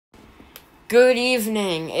Good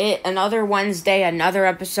evening. Another Wednesday, another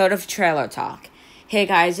episode of Trailer Talk. Hey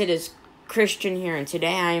guys, it is Christian here, and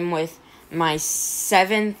today I am with my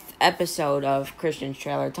 7th episode of Christian's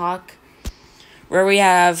Trailer Talk, where we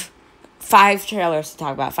have 5 trailers to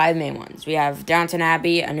talk about, 5 main ones. We have Downton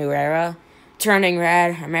Abbey, A New Era, Turning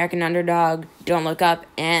Red, American Underdog, Don't Look Up,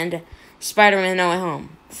 and Spider-Man No Way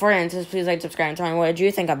Home. Before I end this, please like, subscribe, and tell me what did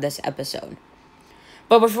you think of this episode.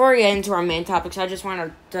 But before we get into our main topics, I just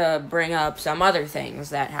wanted to bring up some other things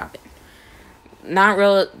that happened. Not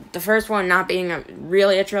really, the first one not being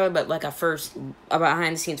really a trailer, but like a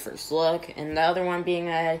behind-the-scenes first look, and the other one being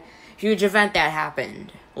a huge event that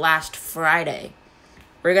happened last Friday.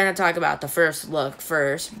 We're going to talk about the first look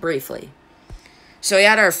first, briefly. So we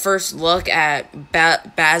had our first look at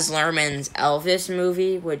Baz Luhrmann's Elvis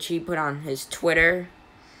movie, which he put on his Twitter.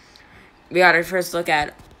 We got our first look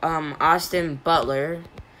at Austin Butler.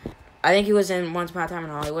 I think he was in Once Upon a Time in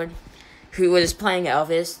Hollywood, who was playing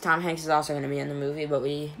Elvis. Tom Hanks is also going to be in the movie, but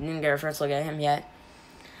we didn't get our first look at him yet.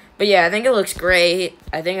 But yeah, I think it looks great.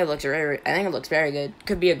 I think it looks very good.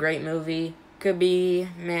 Could be a great movie. Could be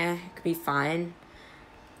meh. Could be fine.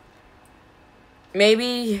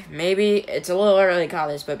 Maybe it's a little early to call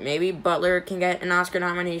this, but maybe Butler can get an Oscar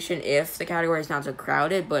nomination if the category is not so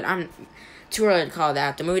crowded, but I'm too early to call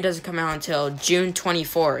that. The movie doesn't come out until June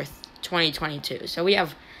 24th, 2022. So we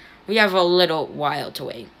have a little while to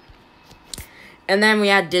wait. And then we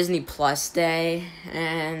had Disney Plus Day,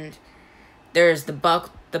 and there's the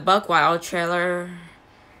Buck Wild trailer,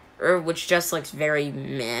 which just looks very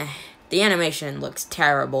meh. The animation looks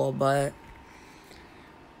terrible, but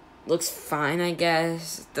looks fine, I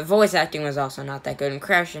guess. The voice acting was also not that good. And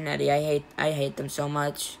Crash and Eddie, I hate them so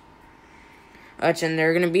much. And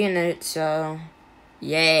they're gonna be in it, so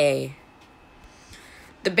yay.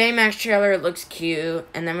 The Baymax trailer looks cute,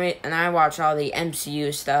 and I watched all the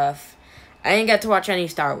MCU stuff. I didn't get to watch any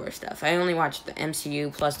Star Wars stuff. I only watched the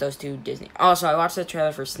MCU plus those 2 Disney. Also, I watched the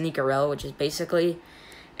trailer for Sneakerella, which is basically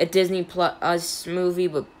a Disney Plus movie,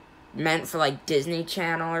 but meant for like Disney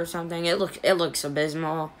Channel or something. It looks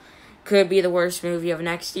abysmal. Could be the worst movie of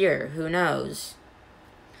next year. Who knows?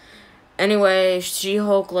 Anyway,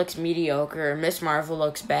 She-Hulk looks mediocre. Miss Marvel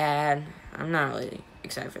looks bad. I'm not really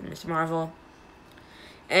excited for Miss Marvel.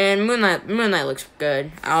 And Moon Knight looks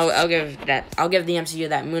good. I'll give the MCU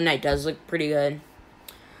that. Moon Knight does look pretty good.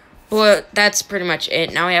 But that's pretty much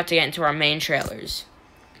it. Now we have to get into our main trailers.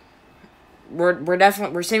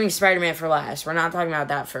 We're saving Spider-Man for last. We're not talking about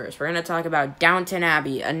that first. We're gonna talk about Downton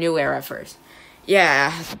Abbey, A New Era first.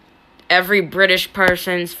 Yeah, every British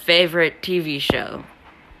person's favorite TV show.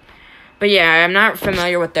 But yeah, I'm not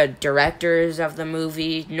familiar with the directors of the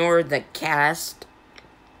movie, nor the cast,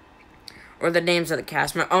 or the names of the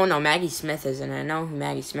cast. Oh no, Maggie Smith is in it. I know who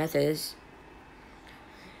Maggie Smith is.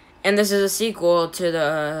 And this is a sequel to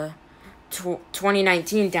the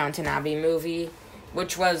 2019 Downton Abbey movie,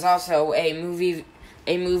 which was also a movie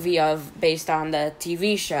based on the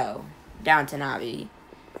TV show Downton Abbey.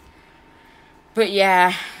 But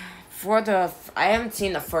yeah, I haven't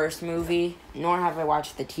seen the first movie, nor have I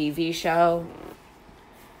watched the TV show.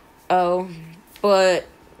 But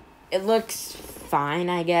it looks fine,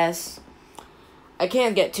 I guess. I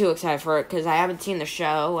can't get too excited for it because I haven't seen the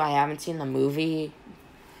show, I haven't seen the movie.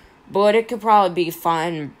 But it could probably be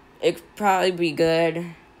fun. It could probably be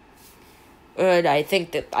good. I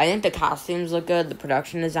think the costumes look good. The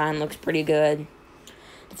production design looks pretty good.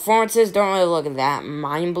 The performances don't really look that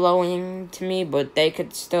mind-blowing to me, but they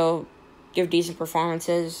could still give decent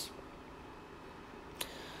performances.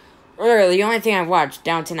 Really, the only thing I watched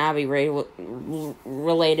Downton Abbey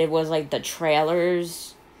related was like the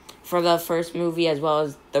trailers for the first movie, as well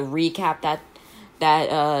as the recap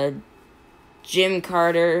that Jim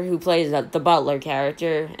Carter, who plays the butler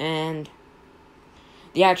character, and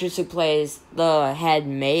the actress who plays the head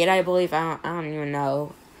maid, I believe. I don't even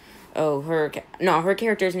know. Her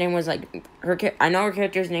character's name was I know her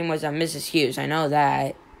character's name was Mrs. Hughes. I know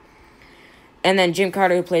that. And then Jim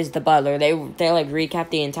Carter, who plays the butler, they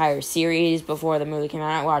recapped the entire series before the movie came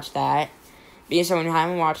out. I watched that, being someone who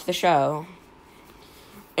haven't watched the show.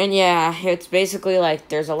 And yeah, it's basically like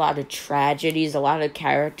there's a lot of tragedies, a lot of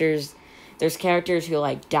characters. There's characters who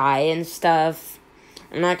like die and stuff.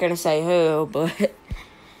 I'm not gonna say who, but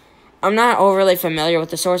I'm not overly familiar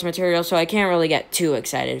with the source material, so I can't really get too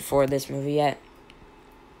excited for this movie yet.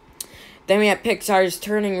 Then we have Pixar's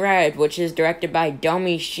Turning Red, which is directed by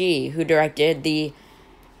Domi Shi, who directed the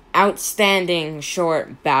outstanding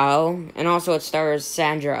short Bao, and also it stars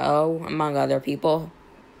Sandra Oh, among other people.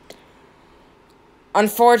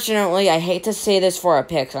 Unfortunately, I hate to say this for a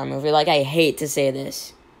Pixar movie, I hate to say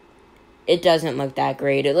this. it doesn't look that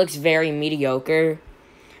great. It looks very mediocre.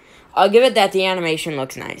 I'll give it that the animation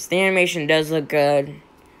looks nice. The animation does look good.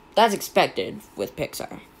 That's expected with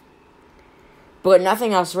Pixar. But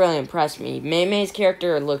nothing else really impressed me. Mei Mei's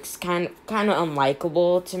character looks kind of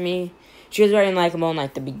unlikable to me. She was very unlikable in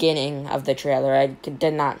like the beginning of the trailer.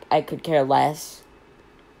 I could care less.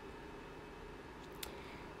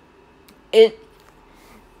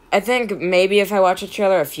 I think maybe if I watch the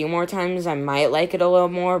trailer a few more times, I might like it a little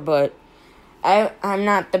more, but I'm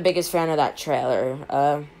not the biggest fan of that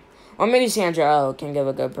trailer. Or maybe Sandra Oh can give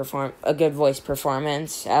a good voice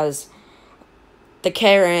performance as the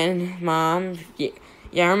Karen mom.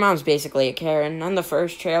 Yeah, her mom's basically a Karen. On the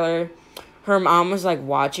first trailer, her mom was like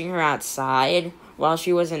watching her outside while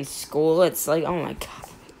she was in school. It's like, oh my god.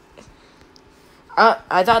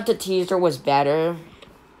 I thought the teaser was better.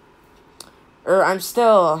 I'm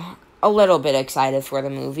still a little bit excited for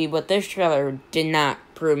the movie, but this trailer did not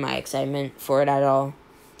prove my excitement for it at all.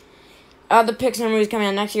 The Pixar movie's coming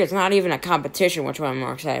out next year. It's not even a competition, which one I'm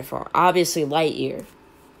more excited for. Obviously, Lightyear.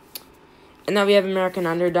 And then we have American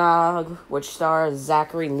Underdog, which stars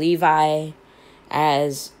Zachary Levi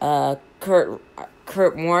as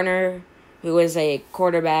Kurt Warner, who is a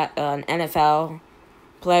quarterback, an NFL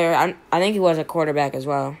player. I think he was a quarterback as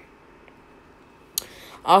well.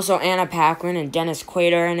 Also, Anna Paquin and Dennis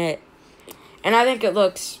Quaid are in it. And I think it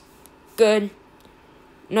looks good.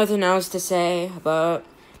 Nothing else to say about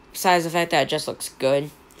besides the fact that it just looks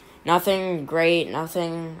good. Nothing great,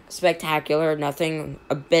 nothing spectacular, nothing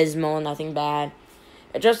abysmal, nothing bad.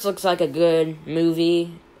 It just looks like a good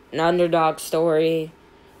movie, an underdog story.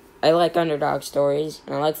 I like underdog stories,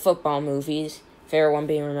 and I like football movies. Favorite one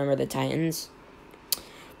being Remember the Titans.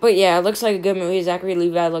 But yeah, it looks like a good movie. Zachary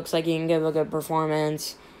Levi looks like he can give a good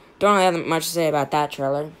performance. Don't really have much to say about that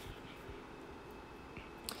trailer.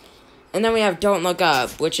 And then we have Don't Look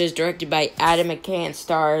Up, which is directed by Adam McKay and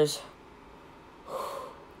stars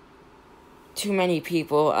too many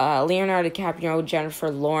people. Leonardo DiCaprio, Jennifer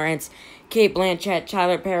Lawrence, Cate Blanchett,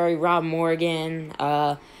 Tyler Perry, Rob Morgan,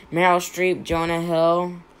 Meryl Streep, Jonah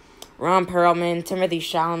Hill, Ron Perlman, Timothy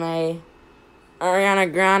Chalamet,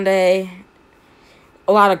 Ariana Grande.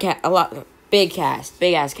 Big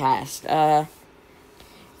ass cast. But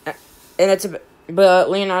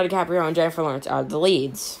Leonardo DiCaprio and Jennifer Lawrence are the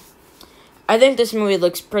leads. I think this movie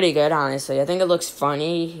looks pretty good, honestly. I think it looks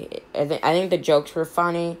funny. I think the jokes were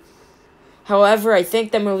funny. However, I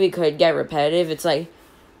think the movie could get repetitive. It's like,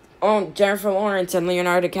 Jennifer Lawrence and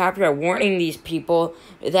Leonardo DiCaprio are warning these people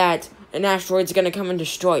that an asteroid's going to come and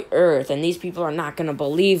destroy Earth, and these people are not going to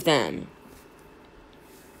believe them.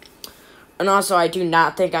 And also, I do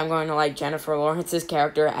not think I'm going to like Jennifer Lawrence's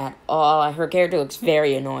character at all. Her character looks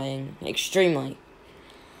very annoying. Extremely.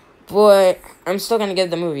 But I'm still going to give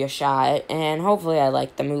the movie a shot. And hopefully I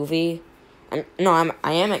like the movie. I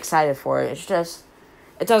am excited for it. It's just,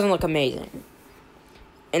 it doesn't look amazing.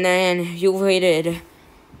 And then you waited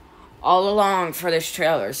all along for this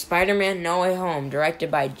trailer. Spider-Man No Way Home, directed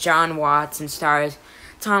by John Watts and stars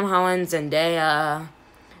Tom Holland, Zendaya,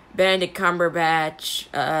 Benedict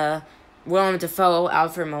Cumberbatch, Willem Dafoe,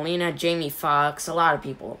 Alfred Molina, Jamie Foxx, a lot of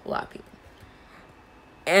people.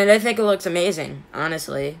 And I think it looks amazing,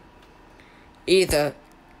 honestly. The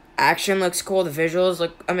action looks cool, the visuals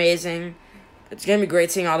look amazing. It's going to be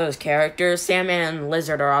great seeing all those characters. Sandman and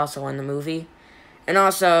Lizard are also in the movie. And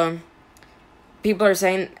also, people are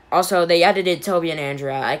saying, they edited Toby and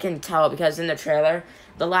Andrea. I can tell because in the trailer,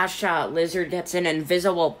 the last shot, Lizard gets an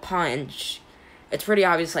invisible punch. It's pretty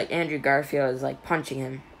obvious, like, Andrew Garfield is, like, punching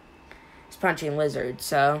him. Punching Lizard,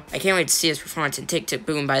 so I can't wait to see his performance in Tick Tick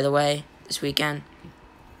Boom, by the way, this weekend.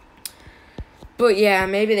 But yeah,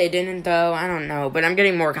 maybe they didn't, though, I don't know, but I'm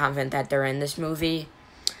getting more confident that they're in this movie.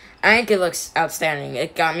 I think it looks outstanding.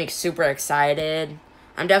 It got me super excited.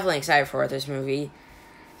 I'm definitely excited for this movie.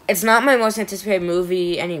 It's not my most anticipated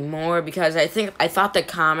movie anymore, because I thought the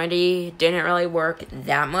comedy didn't really work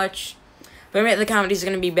that much, but maybe the comedy's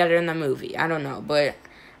gonna be better than the movie, I don't know, but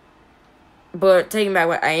taking back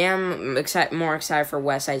what I am more excited for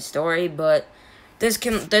West Side Story, but this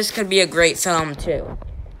could be a great film too.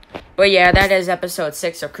 But yeah, that is episode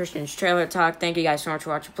 6 of Christian's Trailer Talk. Thank you guys so much for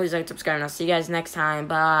watching. Please like, subscribe, and I'll see you guys next time.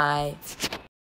 Bye.